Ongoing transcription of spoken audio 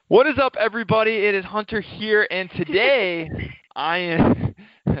What is up, everybody? It is Hunter here, and today I am.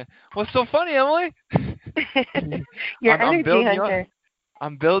 What's so funny, Emily? Your I'm energy, building you up. Hunter.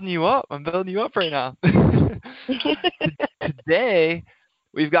 I'm building you up. I'm building you up right now. Today,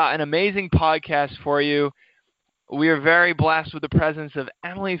 we've got an amazing podcast for you. We are very blessed with the presence of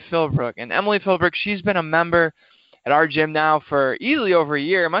Emily Philbrook, and Emily Philbrook, she's been a member at our gym now for easily over a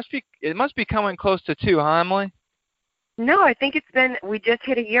year. It must be coming close to 2, huh, Emily? No, I think we just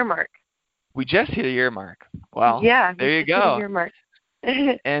hit a year mark. We just hit a year mark. Well, Yeah, there you we just hit a go. year mark.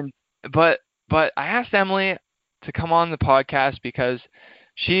 And but I asked Emily to come on the podcast because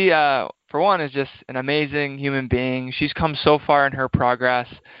she, for one, is just an amazing human being. She's come so far in her progress,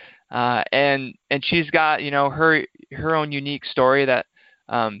 and she's got her own unique story that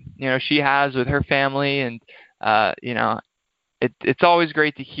she has with her family, and it's always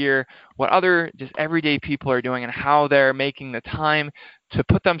great to hear what other just everyday people are doing and how they're making the time to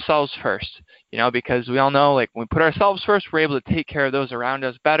put themselves first, because we all know, like, when we put ourselves first, we're able to take care of those around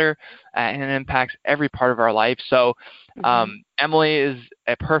us better, and it impacts every part of our life. So Emily is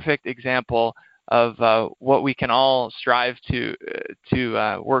a perfect example of what we can all strive to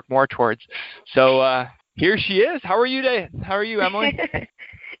work more towards. So here she is. How are you today? How are you, Emily?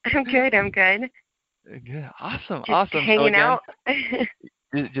 I'm good. Good. Awesome. Just hanging out.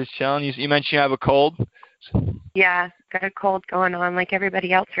 Just chilling. You mentioned you have a cold. Yeah, got a cold going on like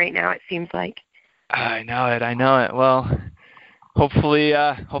everybody else right now, it seems like. I know it. Well, hopefully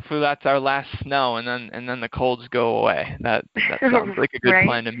that's our last snow, and then the colds go away. That sounds like a good right?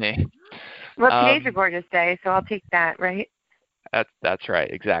 plan to me. Well, today's a gorgeous day, so I'll take that, right? That's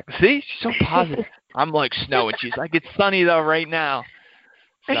right, exactly. See, she's so positive. I'm like snow, and she's like, it's sunny though right now.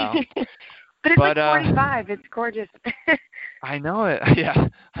 So. But it's like 45. It's gorgeous. I know it. Yeah,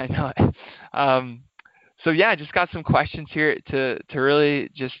 I know it. So yeah, I just got some questions here to really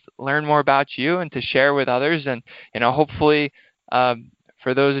just learn more about you and to share with others, and hopefully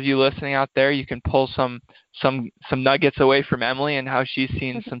for those of you listening out there, you can pull some nuggets away from Emily and how she's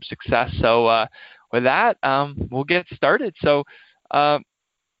seen some success. So with that, we'll get started. So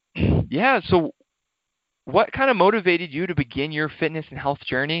yeah, so what kind of motivated you to begin your fitness and health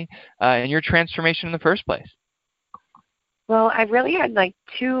journey and your transformation in the first place? Well, I really had like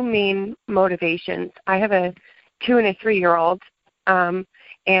two main motivations. I have a 2 and a 3-year-old, and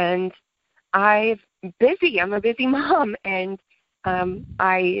I'm a busy mom, and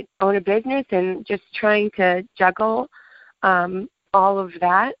I own a business and just trying to juggle all of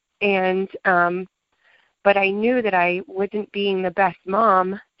that. And but I knew that I wasn't being the best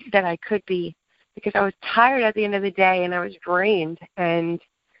mom that I could be because I was tired at the end of the day and I was drained, and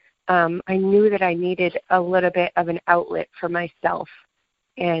I knew that I needed a little bit of an outlet for myself.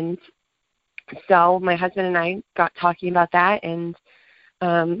 And so my husband and I got talking about that, and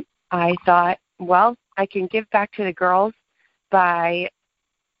I thought, well, I can give back to the girls by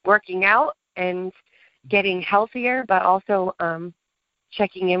working out and getting healthier, but also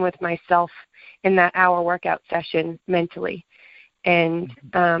checking in with myself in that hour workout session mentally. And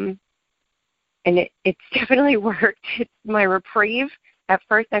it's definitely worked. It's my reprieve. At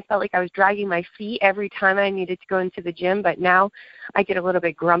first, I felt like I was dragging my feet every time I needed to go into the gym, but now I get a little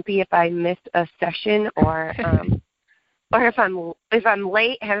bit grumpy if I miss a session or if I'm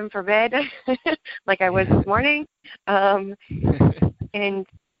late, heaven forbid, like I was this morning. And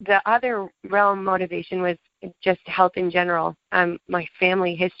the other realm motivation was just health in general. My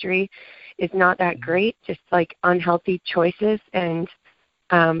family history is not that great, just like unhealthy choices, and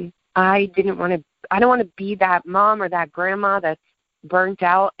I don't want to be that mom or that grandma that's burnt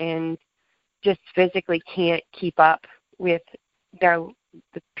out and just physically can't keep up with the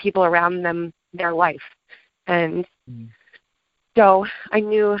people around them, their life. And so I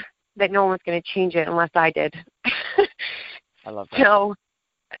knew that no one was going to change it unless I did. I love that. So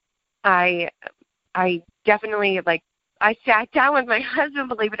I definitely, I sat down with my husband,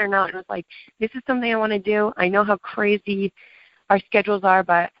 believe it or not, and was like, this is something I want to do. I know how crazy our schedules are,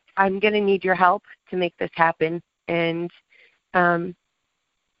 but I'm going to need your help to make this happen. And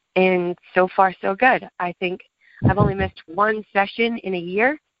so far, so good. I think I've only missed one session in a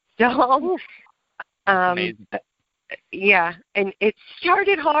year. So, amazing. Yeah, and it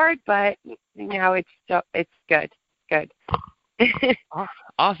started hard, but now it's good. Good.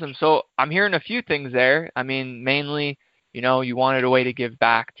 Awesome. So I'm hearing a few things there. I mean, mainly, you wanted a way to give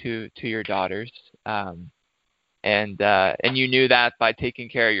back to your daughters. And you knew that by taking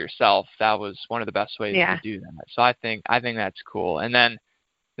care of yourself, that was one of the best ways to do that. So I think that's cool. And then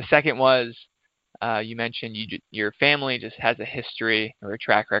the second was you mentioned your family just has a history or a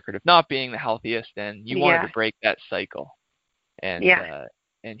track record of not being the healthiest, and you wanted to break that cycle. And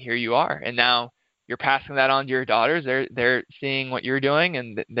and here you are. And now you're passing that on to your daughters. They're seeing what you're doing,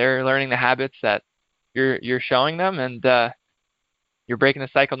 and they're learning the habits that you're showing them, and you're breaking the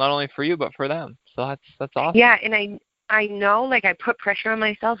cycle not only for you but for them. So that's awesome. Yeah, and I know, like, I put pressure on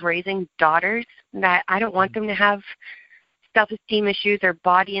myself raising daughters that I don't want them to have self-esteem issues or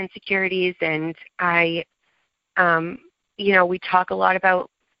body insecurities. And we talk a lot about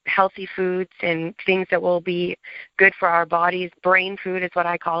healthy foods and things that will be good for our bodies. Brain food is what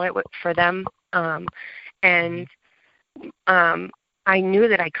I call it for them. I knew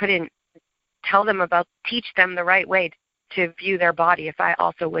that I couldn't teach them the right way to view their body if I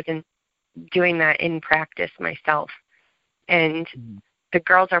also wasn't doing that in practice myself. And the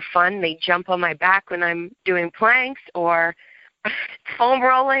girls are fun. They jump on my back when I'm doing planks or foam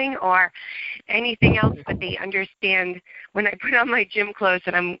rolling or anything else, but they understand when I put on my gym clothes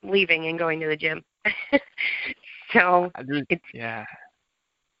that I'm leaving and going to the gym. So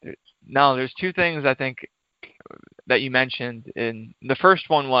there's two things I think that you mentioned. And the first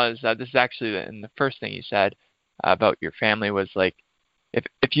one was, this is actually the first thing you said about your family was like, if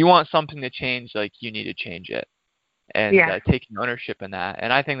you want something to change, like, you need to change it. And taking ownership in that.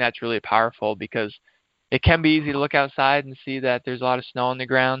 And I think that's really powerful because it can be easy to look outside and see that there's a lot of snow on the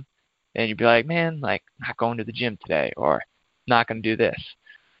ground, and you'd be like, man, like, I'm not going to the gym today, or not going to do this.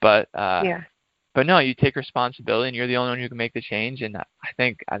 But no, you take responsibility, and you're the only one who can make the change. And I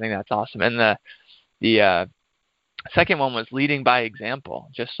think that's awesome. And the second one was leading by example,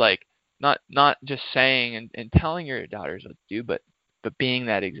 just like not just saying and telling your daughters what to do, but being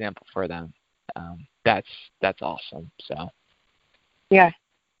that example for them. That's awesome. So yeah,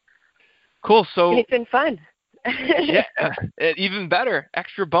 cool. So and it's been fun. Yeah, even better,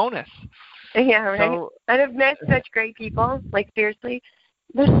 extra bonus. Yeah, right. So, and I've met such great people. Like, seriously,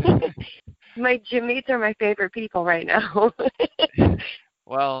 my gym mates are my favorite people right now.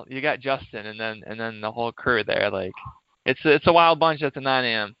 Well, you got Justin, and then the whole crew there. Like, it's a wild bunch at the 9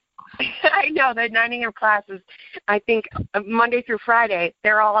 a.m. I know the 9 a.m. classes. I think Monday through Friday,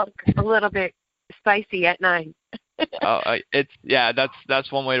 they're all a little bit spicy at 9.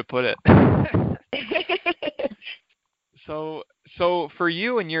 That's one way to put it. So for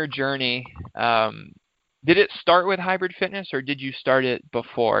you and your journey, did it start with hybrid fitness, or did you start it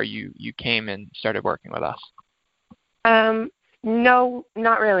before you came and started working with us? No,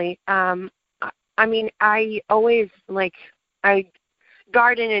 not really. I mean, I always I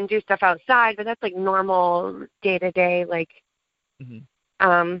garden and do stuff outside, but that's like normal day to day. Like,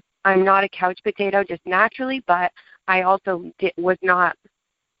 I'm not a couch potato just naturally, but I also was not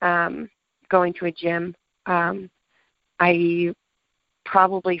going to a gym. I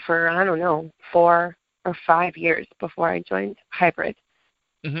probably for, I don't know, 4 or 5 years before I joined hybrid.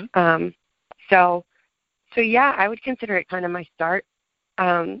 So yeah, I would consider it kind of my start.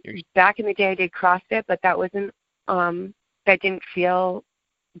 Back in the day I did CrossFit, but that wasn't that didn't feel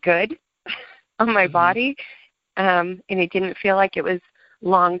good on my body. And it didn't feel like it was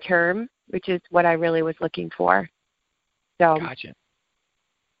long term, which is what I really was looking for. So Gotcha.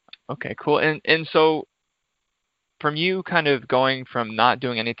 Okay, cool. And so from you kind of going from not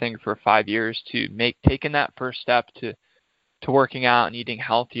doing anything for 5 years to taking that first step to working out and eating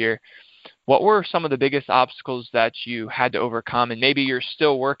healthier, what were some of the biggest obstacles that you had to overcome, and maybe you're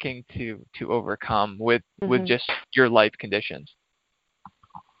still working to overcome with just your life conditions?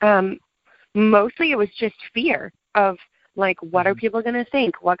 Mostly it was just fear of, like, what are people going to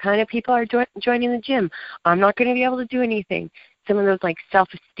think? What kind of people are joining the gym? I'm not going to be able to do anything. Some of those, like,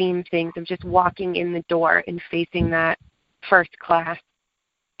 self-esteem things of just walking in the door and facing that first class.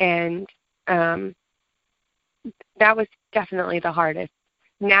 And that was definitely the hardest.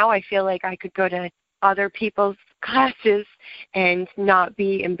 Now I feel like I could go to other people's classes and not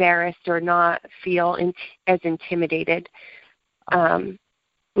be embarrassed or not feel as intimidated,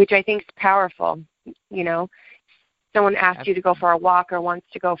 which I think is powerful. You know, someone asks you to go for a walk or wants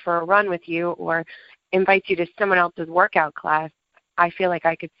to go for a run with you or invites you to someone else's workout class, I feel like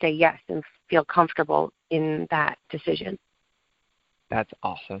I could say yes and feel comfortable in that decision. That's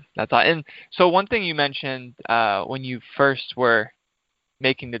awesome. And so one thing you mentioned when you first were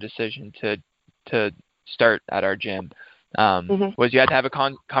making the decision to start at our gym was you had to have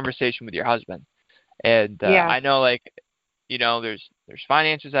a conversation with your husband. And I know, like, you know, there's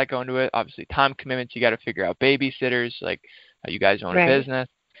finances that go into it, obviously time commitments. You got to figure out babysitters, like you guys own a business.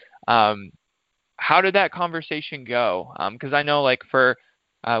 How did that conversation go? Because I know, like, for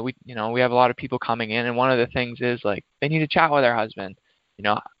we have a lot of people coming in, and one of the things is, like, they need to chat with their husband. You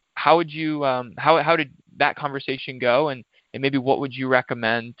know, how would you how did that conversation go, and maybe what would you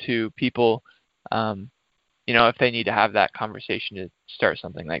recommend to people if they need to have that conversation to start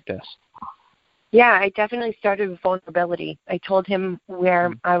something like this? Yeah, I definitely started with vulnerability. I told him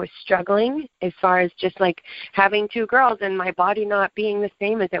where I was struggling as far as just like having two girls and my body not being the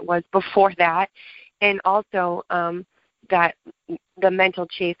same as it was before that. And also that the mental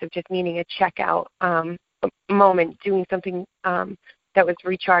chase of just needing a checkout moment, doing something that was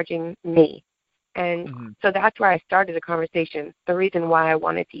recharging me. And so that's where I started the conversation, the reason why I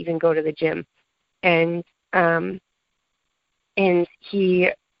wanted to even go to the gym. And he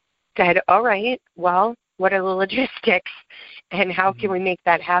said, all right, well, what are the logistics and how can we make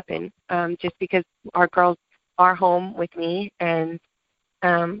that happen? Just because our girls are home with me, and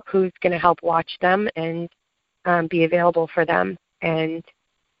who's going to help watch them and be available for them. And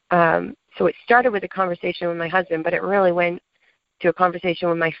so it started with a conversation with my husband, but it really went to a conversation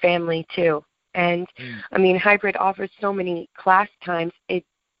with my family too. And I mean, hybrid offers so many class times. It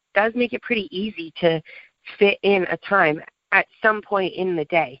does make it pretty easy to fit in a time at some point in the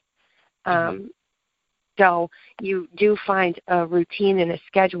day. So you do find a routine and a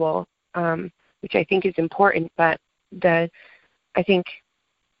schedule, which I think is important. But I think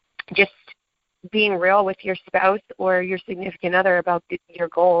just being real with your spouse or your significant other about your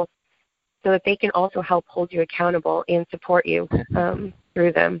goals, so that they can also help hold you accountable and support you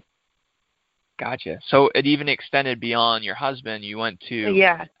through them. Gotcha. So it even extended beyond your husband. You went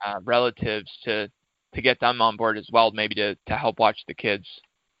to relatives to get them on board as well, maybe to help watch the kids.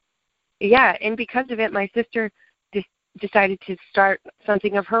 Yeah, and because of it, my sister decided to start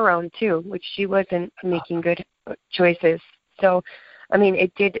something of her own too, which she wasn't making good choices. So, I mean,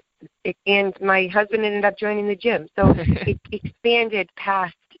 and my husband ended up joining the gym. So it expanded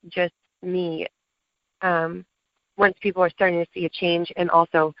past just me once people are starting to see a change and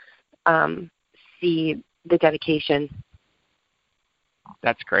also see the dedication.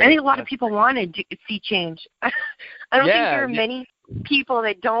 That's great. I think a lot of people want to see change. I don't think there are many people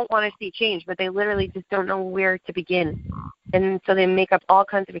that don't want to see change, but they literally just don't know where to begin. And so they make up all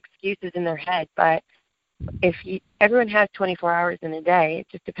kinds of excuses in their head. But everyone has 24 hours in a day. It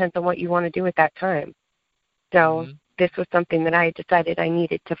just depends on what you want to do at that time. So this was something that I decided I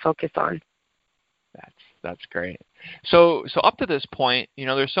needed to focus on. That's great. So up to this point,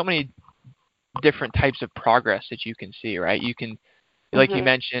 there's so many different types of progress that you can see, right? You can, like you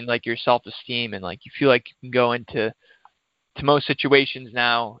mentioned, like your self-esteem, and like you feel like you can go into most situations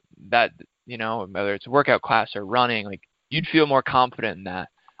now that, whether it's a workout class or running, like you'd feel more confident in that.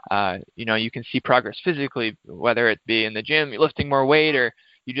 You can see progress physically, whether it be in the gym, lifting more weight, or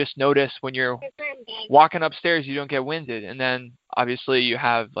you just notice when you're walking upstairs, you don't get winded. And then obviously you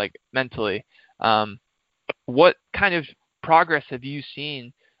have like mentally, what kind of progress have you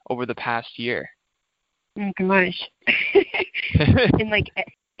seen over the past year? Oh gosh.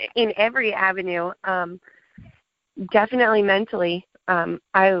 in every avenue, definitely mentally.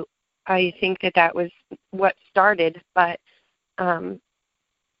 I think that was what started, but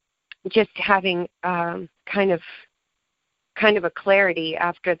just having kind of a clarity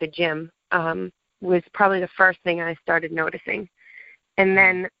after the gym was probably the first thing I started noticing. And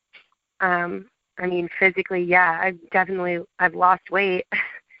then I mean, physically, I've lost weight,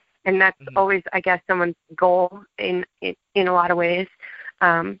 and that's always, I guess, someone's goal in a lot of ways.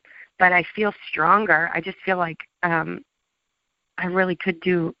 But I feel stronger. I just feel like I really could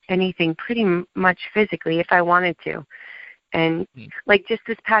do anything pretty much physically if I wanted to. And like just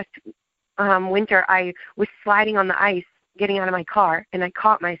this past winter, I was sliding on the ice, getting out of my car, and I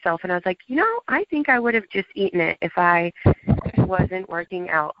caught myself, and I was like, I think I would have just eaten it if I wasn't working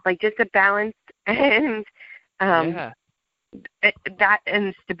out. Like just a balance and that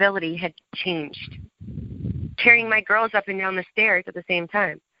and stability had changed. Carrying my girls up and down the stairs at the same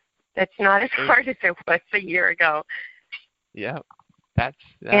time. That's not as hard as it was a year ago. Yeah,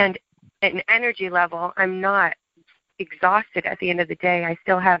 And at an energy level, I'm not exhausted at the end of the day. I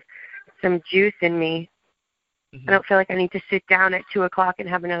still have some juice in me. I don't feel like I need to sit down at 2 o'clock and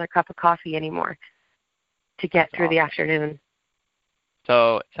have another cup of coffee anymore to get through the afternoon.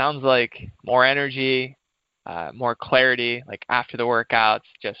 So it sounds like more energy, more clarity, like after the workouts,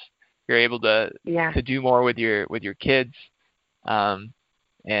 just you're able to do more with your kids.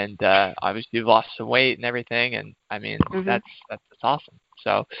 And obviously you've lost some weight and everything, and I mean that's awesome.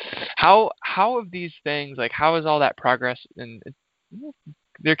 So how have these things, like how is all that progress, and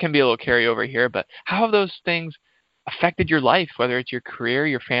there can be a little carryover here, but how have those things affected your life, whether it's your career,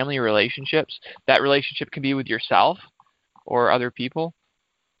 your family, your relationships? That relationship can be with yourself or other people.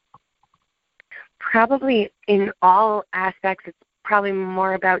 Probably in all aspects, it's probably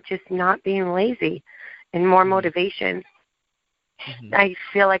more about just not being lazy and more motivation. Mhm. I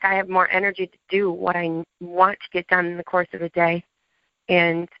feel like I have more energy to do what I want to get done in the course of a day,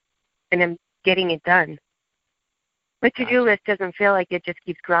 and I'm getting it done. My to-do Gotcha. list doesn't feel like it just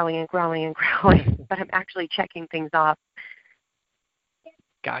keeps growing and growing and growing, but I'm actually checking things off.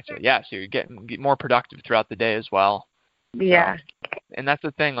 Gotcha. Yeah, so you're getting more productive throughout the day as well. So, Yeah. and that's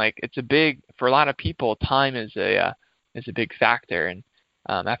the thing. Like, it's a big for a lot of people. Time is a big factor. And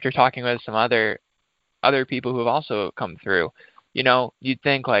after talking with some other people who have also come through, you'd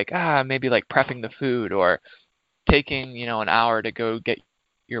think like maybe like prepping the food or taking an hour to go get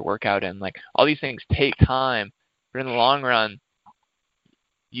your workout in. Like all these things take time, but in the long run,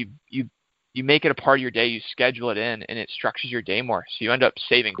 you you you make it a part of your day. You schedule it in, and it structures your day more. So you end up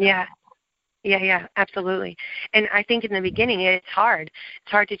saving time. Yeah. Yeah, absolutely. And I think in the beginning it's hard.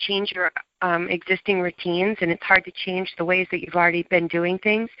 It's hard to change your existing routines, and it's hard to change the ways that you've already been doing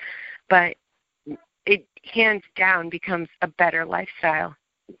things. But it hands down becomes a better lifestyle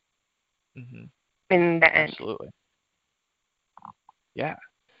Hmm. in the end. Absolutely. Yeah.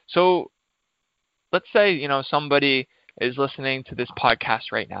 So let's say somebody is listening to this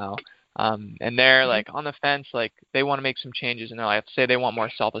podcast right now, and they're Hmm. like on the fence, like they want to make some changes in their life. Say they want more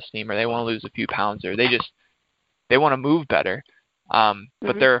self-esteem, or they want to lose a few pounds, or they want to move better, but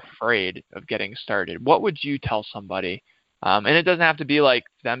Hmm. they're afraid of getting started. What would you tell somebody? And it doesn't have to be like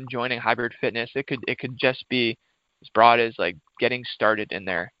them joining hybrid fitness. It could just be as broad as like getting started in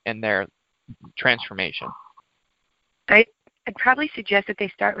their transformation. I'd probably suggest that they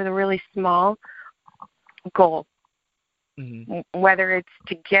start with a really small goal, Hmm. whether it's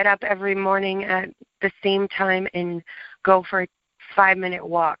to get up every morning at the same time and go for a 5-minute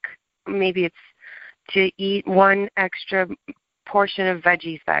walk. Maybe it's to eat one extra portion of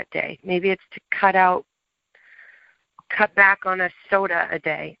veggies that day. Maybe it's to cut back on a soda a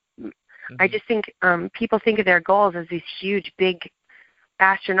day. I Hmm. just think people think of their goals as these huge, big,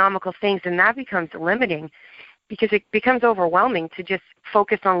 astronomical things, and that becomes limiting because it becomes overwhelming to just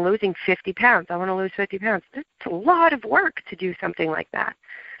focus on losing 50 pounds. I want to lose 50 pounds. It's a lot of work to do something like that.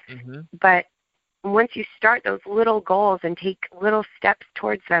 Hmm. But once you start those little goals and take little steps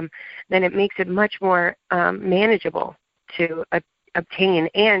towards them, then it makes it much more manageable to obtain.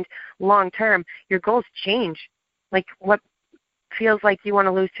 And long term, your goals change. Like what feels like you want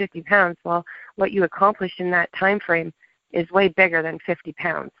to lose 50 pounds, well, what you accomplished in that time frame is way bigger than 50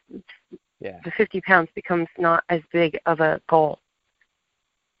 pounds. Yeah. The 50 pounds becomes not as big of a goal.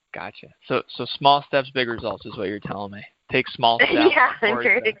 Gotcha. So small steps, big results is what you're telling me. Take small steps. Yeah, towards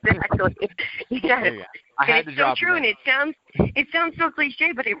them. exactly. Yeah, There you go. I and had it's to so drop true, it and in. it sounds so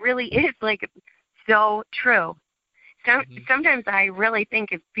cliche, but it really is like so true. Hmm. Sometimes I really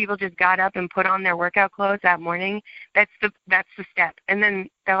think if people just got up and put on their workout clothes that morning, that's the step. And then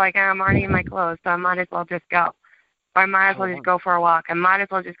they're like, I'm already in my clothes, so I might as well just go. Or I might as well just go for a walk. I might as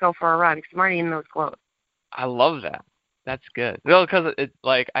well just go for a run because I'm already in those clothes. I love that. That's good. Well, because it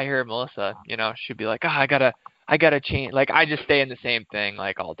like I hear Melissa, she'd be like, I gotta change. Like I just stay in the same thing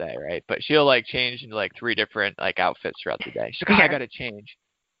like all day, right? But she'll like change into like 3 different like outfits throughout the day. She's like, I Yeah. gotta change.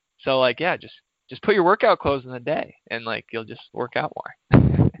 So like yeah, just put your workout clothes in the day, and like you'll just work out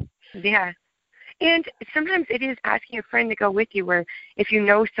more. Yeah. And sometimes it is asking a friend to go with you, where if you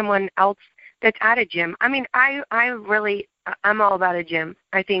know someone else that's at a gym. I mean, I'm all about a gym.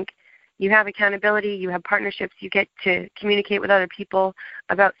 I think you have accountability, you have partnerships, you get to communicate with other people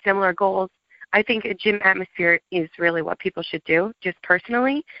about similar goals. I think a gym atmosphere is really what people should do, just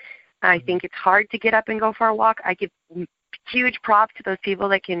personally. I Mhm. think it's hard to get up and go for a walk. I give huge props to those people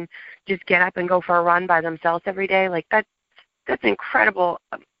that can just get up and go for a run by themselves every day. Like that's incredible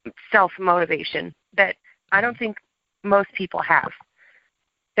self-motivation that I don't Mhm. think most people have.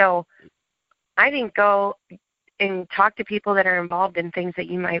 So I think go and talk to people that are involved in things that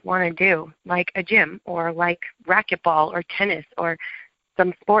you might want to do, like a gym or like racquetball or tennis or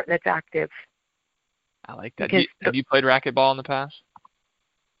some sport that's active. I like that. Because Have you played racquetball in the past?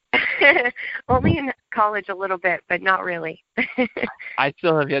 only in college a little bit, but not really. I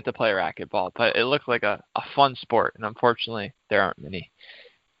still have yet to play racquetball, but it looks like a fun sport, and unfortunately, there aren't many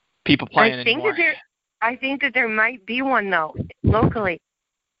people playing anymore. I think that there might be one though, locally.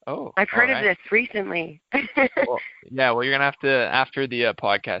 Oh, I've all heard of right. this recently. Well, yeah. Well, you're gonna have to after the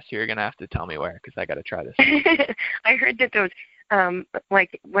podcast. You're gonna have to tell me where, because I gotta try this. I heard that those,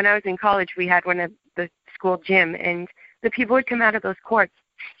 like when I was in college, we had one at the school gym, and the people would come out of those courts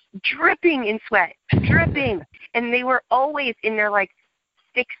dripping in sweat, dripping, and they were always in their like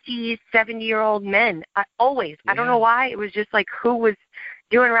 60, 70-year-old men. Always. I don't know Yeah. why. It was just like who was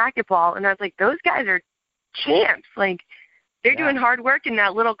doing racquetball, and I was like, those guys are champs. Like they're Yeah. doing hard work in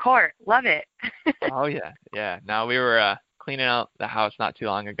that little court. Love it. Oh yeah. Yeah. No, we were cleaning out the house not too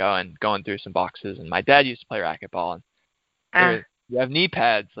long ago and going through some boxes. And my dad used to play racquetball, and you have knee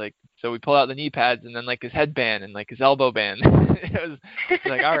pads, like, so we pull out the knee pads and then like his headband and like his elbow band. It's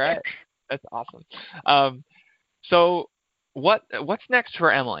like, all right, that's awesome. So what's next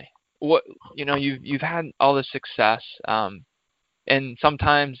for Emily? What, you've had all this success, and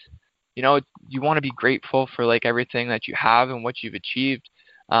sometimes, you want to be grateful for like everything that you have and what you've achieved.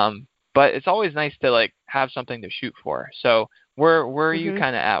 But it's always nice to like have something to shoot for. So where are you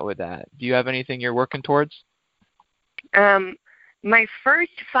kind of at with that? Do you have anything you're working towards? My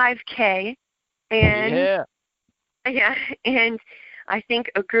first 5K, and and I think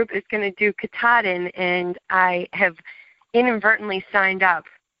a group is going to do Katahdin, and I have inadvertently signed up,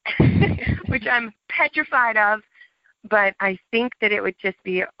 which I'm petrified of, but I think that it would just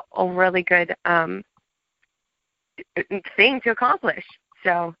be a really good thing to accomplish.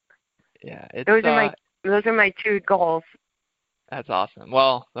 So yeah, those are my two goals. That's awesome.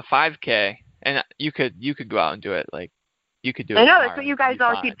 Well, the 5K, and you could go out and do it. Like, you could do it. I know that's what you guys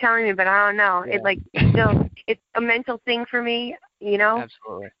all keep telling me, but I don't know. Yeah. It's a mental thing for me.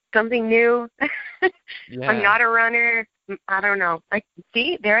 Absolutely. Something new. Yeah. I'm not a runner. I don't know.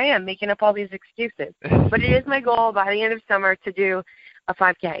 See, there I am making up all these excuses. But it is my goal by the end of summer to do a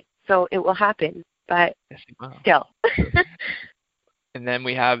 5K. So it will happen. But still. And then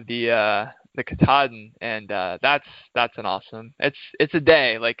we have the Katahdin, and that's an awesome. It's a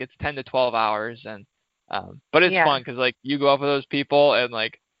day, like it's 10 to 12 hours, and but it's fun because like you go up with those people, and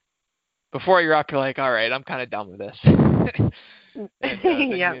like before you're up, you're like, all right, I'm kind of done with this. And,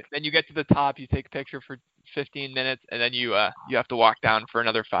 then you get to the top, you take a picture for 15 minutes, and then you have to walk down for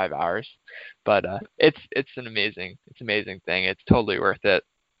another 5 hours. But it's an amazing thing. It's totally worth it.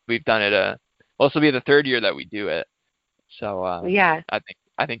 We've done it. Well, this will be the third year that we do it. So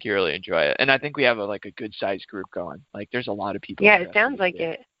I think you really enjoy it, and I think we have a good sized group going. Like there's a lot of people. Yeah, it sounds like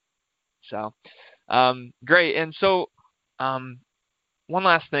it. So, great. And so, one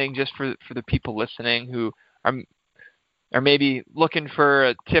last thing, just for the people listening who are maybe looking for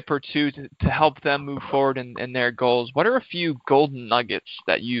a tip or two to help them move forward in their goals. What are a few golden nuggets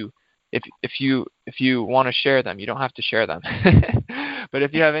that if you want to share them, you don't have to share them, but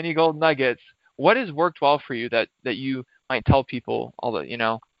if you have any golden nuggets, what has worked well for you that you might tell people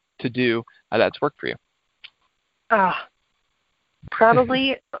to do that's worked for you?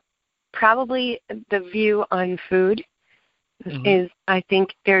 Probably the view on food is, I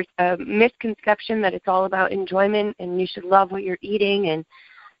think there's a misconception that it's all about enjoyment and you should love what you're eating,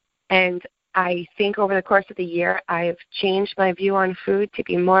 and I think over the course of the year I've changed my view on food to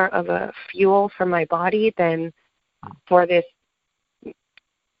be more of a fuel for my body than for this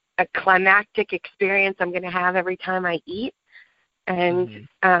a climactic experience I'm going to have every time I eat. And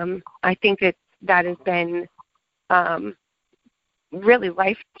I think that has been really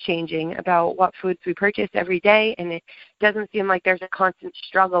life-changing about what foods we purchase every day, and it doesn't seem like there's a constant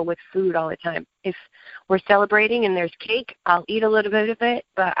struggle with food all the time. If we're celebrating and there's cake, I'll eat a little bit of it,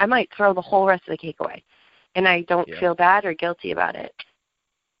 but I might throw the whole rest of the cake away, and I don't feel bad or guilty about it.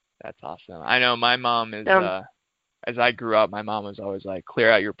 That's awesome. I know my mom is as I grew up, my mom was always like,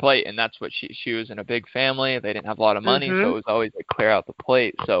 clear out your plate, and that's what she was in a big family. They didn't have a lot of money, so it was always like, clear out the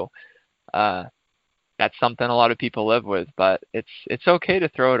plate. So that's something a lot of people live with, but it's okay to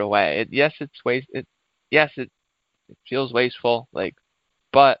throw it away. It feels wasteful,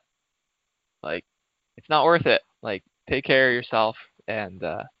 but it's not worth it. Like, take care of yourself, and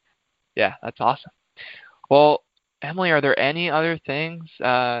that's awesome. Well, Emily, are there any other things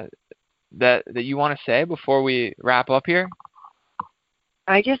that you want to say before we wrap up here?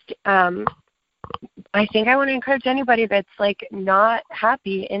 I just I think I want to encourage anybody that's not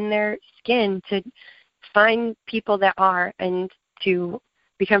happy in their skin to find people that are and to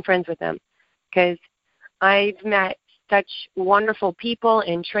become friends with them, because I've met such wonderful people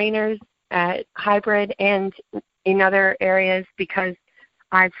and trainers at Hybrid and in other areas because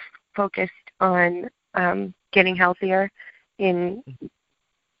I've focused on getting healthier in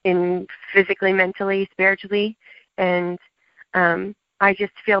physically, mentally, spiritually, and I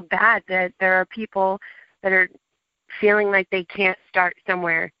just feel bad that there are people that are feeling like they can't start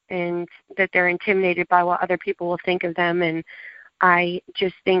somewhere and that they're intimidated by what other people will think of them. And I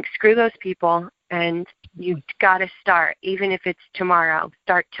just think, screw those people, and you've got to start, even if it's tomorrow.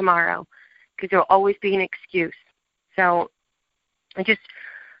 Start tomorrow, because there'll always be an excuse. So I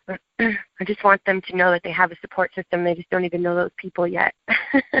just want them to know that they have a support system. They just don't even know those people yet.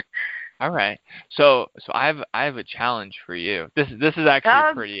 All right. So I have a challenge for you. This is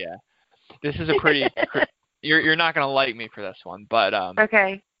actually pretty. This is a pretty. You're not gonna like me for this one, but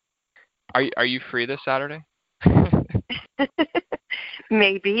okay. Are you free this Saturday?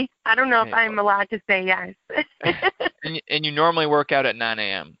 Maybe. I don't know if I'm allowed to say yes. And you normally work out at 9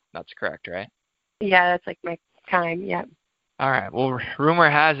 a.m. That's correct, right? Yeah, that's like my time. Yep. All right. Well, rumor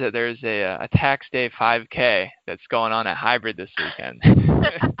has it there's a tax day 5K that's going on at Hybrid this weekend.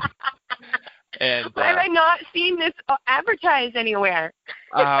 And why have I not seen this advertised anywhere?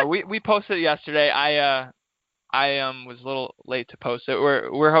 we posted it yesterday. I was a little late to post it.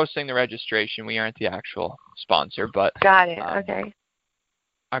 We're hosting the registration. We aren't the actual sponsor, but got it. Okay.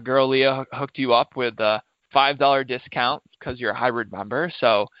 Our girl Leah hooked you up with a $5 discount because you're a Hybrid member,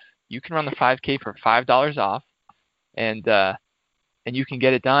 so you can run the 5K for $5 off, and you can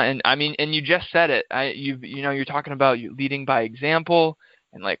get it done. And I mean, and you just said it. You're talking about you leading by example,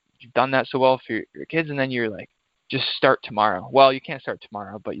 and like you've done that so well for your kids, and then you're like, just start tomorrow. Well, you can't start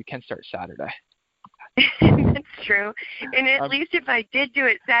tomorrow, but you can start Saturday. That's true. And at least if I did do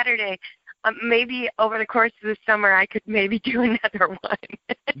it Saturday, maybe over the course of the summer I could maybe do another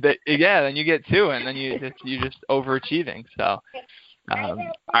one. Yeah, then you get two, and then you're just overachieving. So,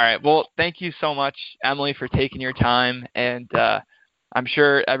 all right. Well, thank you so much, Emily, for taking your time, and I'm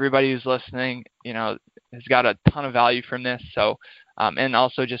sure everybody who's listening, has got a ton of value from this. So, and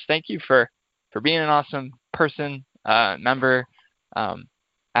also just thank you for being an awesome person, member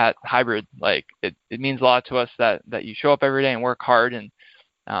at Hybrid. Like it means a lot to us that you show up every day and work hard, and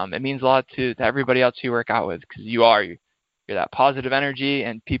it means a lot to everybody else you work out with, because you're that positive energy,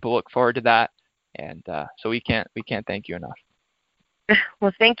 and people look forward to that. And so we can't thank you enough.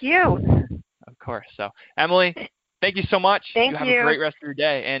 Well, thank you. Of course. So, Emily, thank you so much. Thank you. You have a great rest of your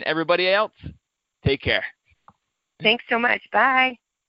day. And everybody else, take care. Thanks so much. Bye.